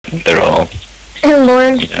they're all. And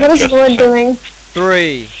Lord, Yeah, what is just Lord so. doing?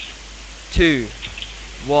 3, 2,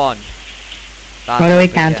 1. What are we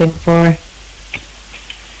counting for?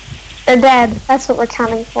 They're dead. That's what we're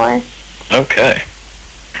counting for. Okay.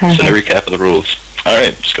 So the recap of the rules.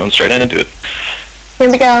 Alright, just going straight into it. Here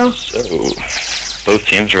we go. So, both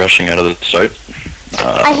teams are rushing out of the start.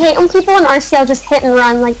 I hate when people in RCL just hit and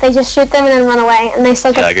run. Like, they just shoot them and then run away, and they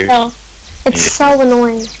still get the Daggers. kill. It's so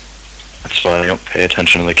annoying. That's why I don't pay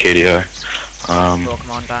attention to the KDR.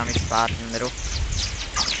 Pokemon damage bad in the middle.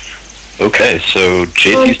 Okay, so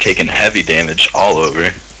JC's taken heavy damage all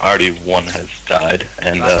over. Already one has died,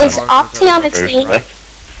 and Is Opti on its team?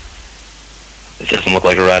 It doesn't look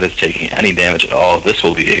like Rat is taking any damage at all. This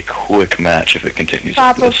will be a quick match if it continues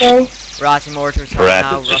like this. Probably. Rat Immortals have Rat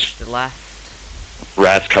now is rushed to the left.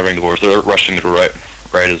 Rat's covering the boards. They're rushing to the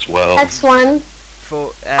right as well. That's one.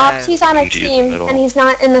 Opti's on a Opti's team, middle. and he's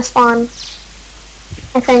not in the spawn.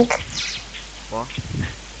 I think. What?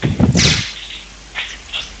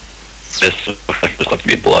 This looks like there's going to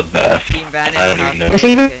be a bloodbath. Team Venom I don't even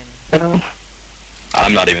know. have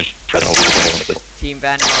I'm not even present with it. Team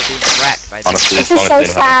Venom are being wrecked by this. Honestly, This is so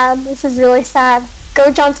sad. This is really sad.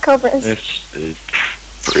 Go John's Cobras. This is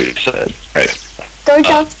pretty sad. Right. Go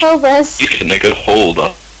John's Cobras. You can make a hold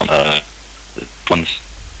on the ones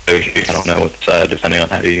over here. I don't know what side, depending on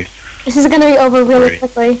how you This is gonna be over really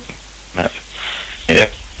quickly. map. Yeah.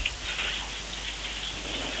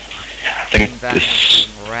 I think Team Venom this is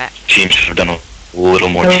being wrecked. team should have done a little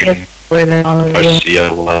more shooting.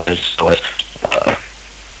 RCO-wise.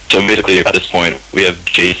 So basically, at this point, we have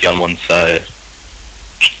JC on one side,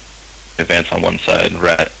 Advance on one side,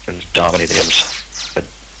 Rat is dominating the other side.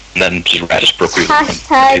 And then just Rat just broke through.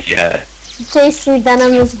 Hashtag Yeah. JC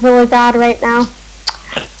Venom is really bad right now.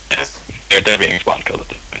 They're being spawn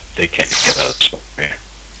killed. They can't get out of the spawn here.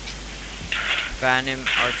 Venom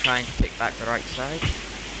are trying to take back the right side.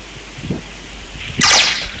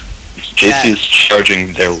 JC is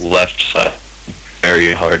charging their left side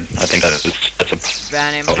very hard. I think that's a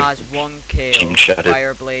Venom has one kill. Team shattered.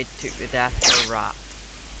 Fireblade took the death for Rat.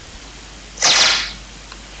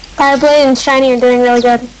 Fireblade and Shiny are doing really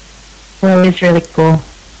good. Well, it's really cool.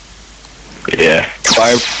 yeah.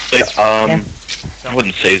 Fireblade. I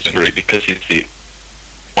wouldn't say he's great because he's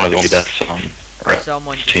one of the only deaths on our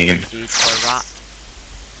Someone team. just for Rat.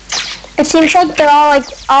 It seems like they're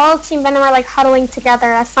all Team Venom are like huddling together.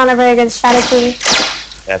 That's not a very good strategy.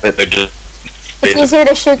 Yeah, but they're just. It's easier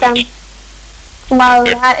to shoot them while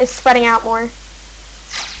that is spreading out more.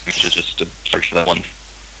 It's just to search for that one.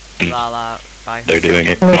 Lala, bye. They're doing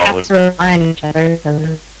it. We have to rely on each other.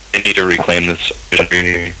 So They need to reclaim this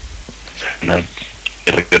here and then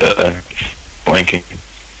get a good flanking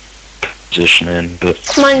position in. But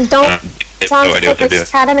Come on, don't they have no idea what they're doing.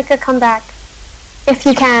 try to make a comeback. If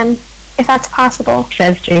you can. If that's possible.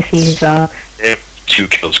 says JC's They have 2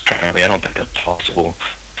 kills currently. I don't think that's possible.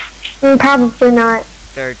 Probably not.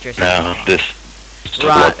 They're just No, this.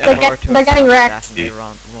 Rat They're Immortals getting will wrecked. definitely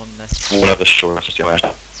run this. One of the shortest match.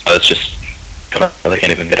 It's just. Come on, they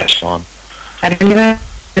can't even get a spawn. I don't even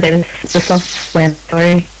it's just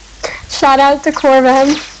self-explanatory. Shout out to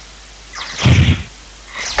Corvin.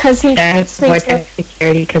 Cause he That's makes more it. kind of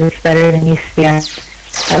security because it's better than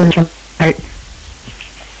UCS. That was from part.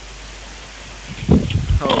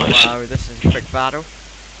 Oh wow, this is a quick battle.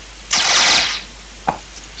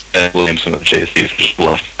 Williamson with JC's just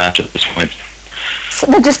lost match at this point. So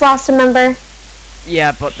they just lost a member.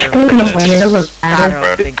 Yeah, but they're. I'm gonna win. It doesn't I matter.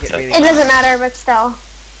 don't think it really. It doesn't matter, but still.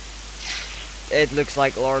 It looks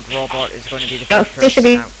like Lord Robot is going to be the No, first they should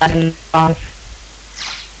person be out. button off.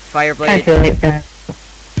 I Fireblade, feel like that.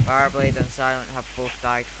 Fireblade and Silent have both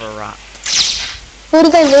died for Rat. Who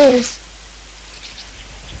did they lose?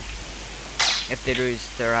 If they lose,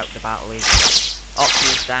 they're out the battle league.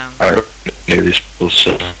 Opti is down. Alright, near these people,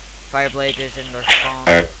 so. Fireblade is in their spawn.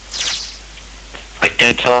 Alright. I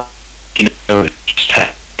can't tell, you know, it's just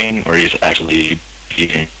happening, or he's actually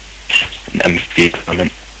beating an MVP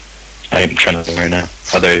comment. I'm trying to think right now.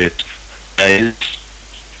 Other it's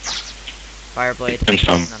Fireblade and is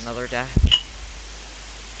some. in another death.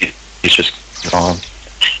 He's just gone.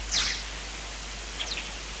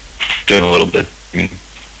 Doing a little bit. I mean,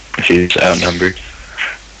 he's outnumbered.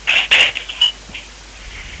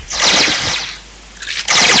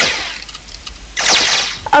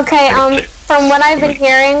 Okay, from what I've been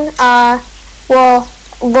hearing, well,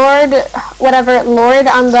 Lord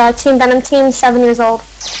on the Team Venom team, 7 years old.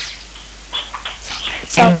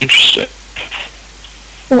 So, Interesting.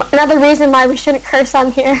 another reason why we shouldn't curse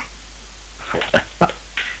on here.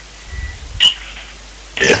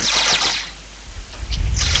 Yeah.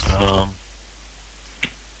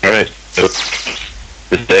 So,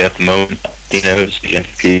 this day at the moment, he knows the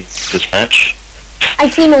MVP this match.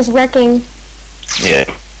 Ikino's wrecking. Yeah.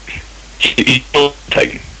 He's still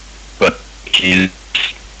tagging, but he's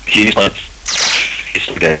like, he's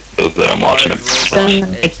still getting those that I'm watching him.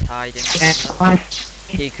 Is hiding.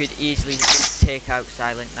 He could easily take out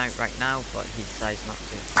Silent Knight right now, but he decides not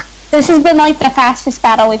to. This has been like the fastest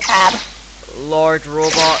battle we've had. Lord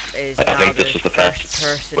Robot is I now think the this is the first fastest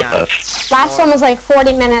person with out. us. Last one was like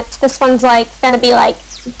 40 minutes. This one's like gonna be like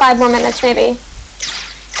 5 more minutes maybe.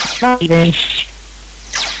 Not even.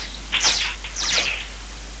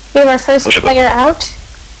 We have our first player out.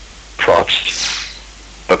 Props.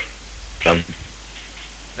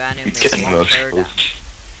 Venom is Getting one most third out. kills.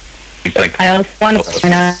 I think I also want to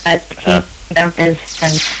point out that Team is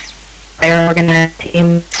since player organized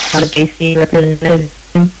team, not a JC representative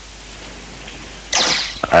team.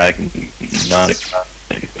 I'm not.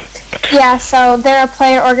 Yeah, so they're a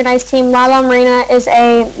player organized team. Lala Marina is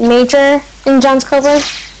a major in John's Cobras,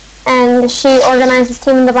 and she organizes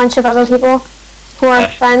team with a bunch of other people who are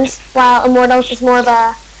friends, while Immortals is more of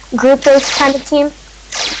a group-based kind of team.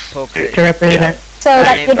 Poker. To represent. So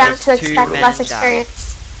that And you're bound there's to two expect men less down.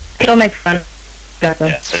 experience. It'll make fun. Got them.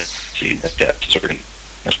 Yeah, see, that's sort of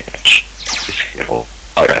match. Oh,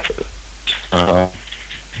 yeah. Oh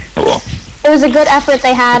well. It was a good effort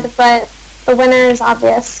they had, but the winner is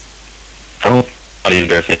obvious. I don't even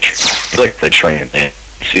know if they feel like they train. They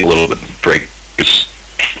see a little bit of breaks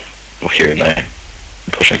here and there,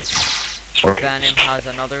 pushing. Venom has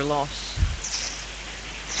another loss.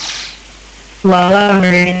 Lala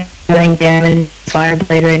Marine doing damage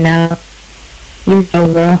Fireblade right now. He's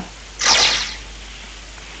over.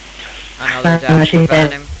 Another down for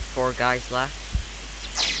Venom. 4 guys left.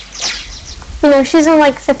 You know, she's in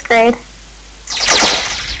like 5th grade.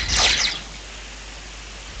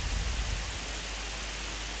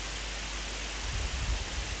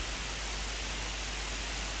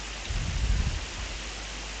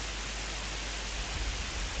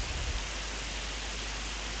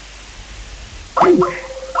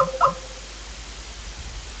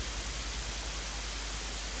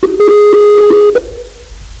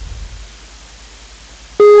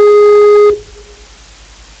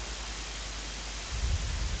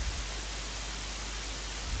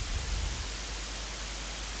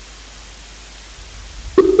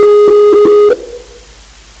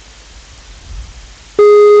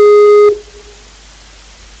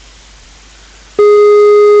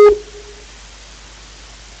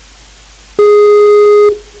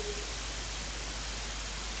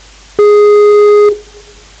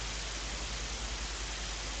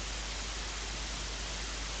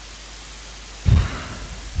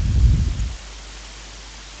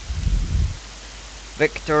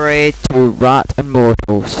 Victory to Rat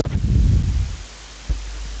Immortals.